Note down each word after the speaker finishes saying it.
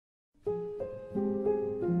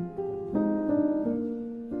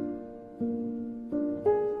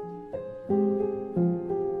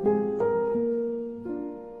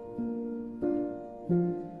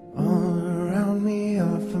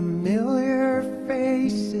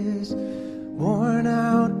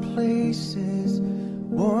places,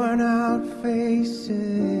 worn out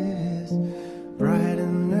faces, bright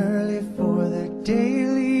and early for their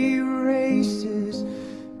daily races,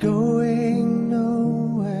 going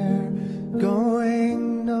nowhere,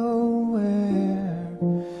 going nowhere.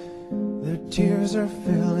 Their tears are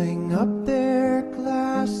filling up their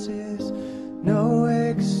glasses, no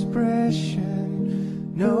expression,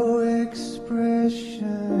 no expression.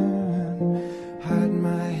 Hide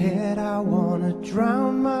my head, I wanna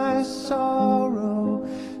drown my sorrow.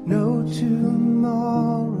 No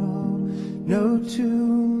tomorrow, no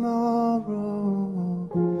tomorrow.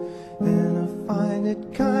 And I find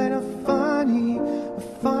it kind of funny, I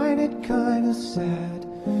find it kind of sad.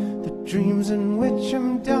 The dreams in which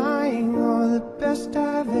I'm dying are the best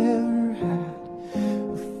I've ever had.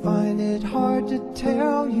 I find it hard to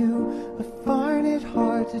tell you, I find it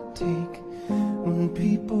hard to take. When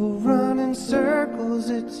people run in circles,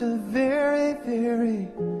 it's a very, very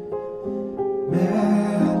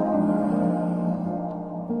mad world.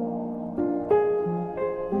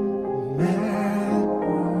 Mad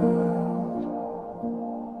world.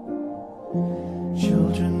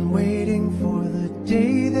 Children waiting for the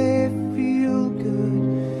day they feel good.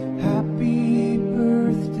 Happy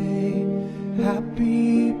birthday,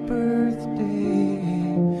 happy birthday.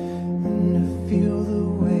 And to feel the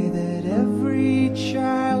way that every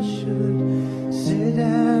child should sit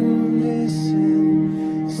and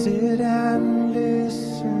listen, sit and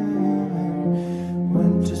listen.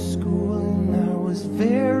 Went to school and I was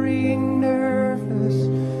very nervous.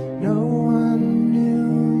 No one knew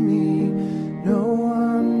me, no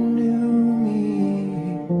one knew me.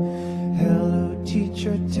 Hello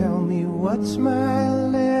teacher, tell me what's my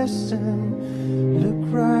lesson. Look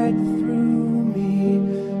right through me,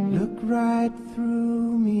 look right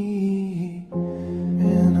through me.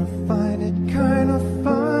 And I find it kind of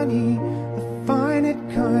funny, I find it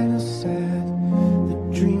kind of sad. The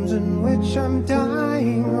dreams in which I'm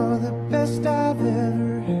dying are the best I've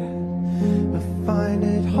ever had. I find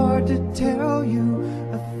it hard to tell you,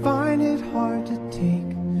 I find it hard to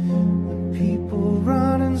take. When people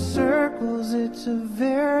run in circles, it's a very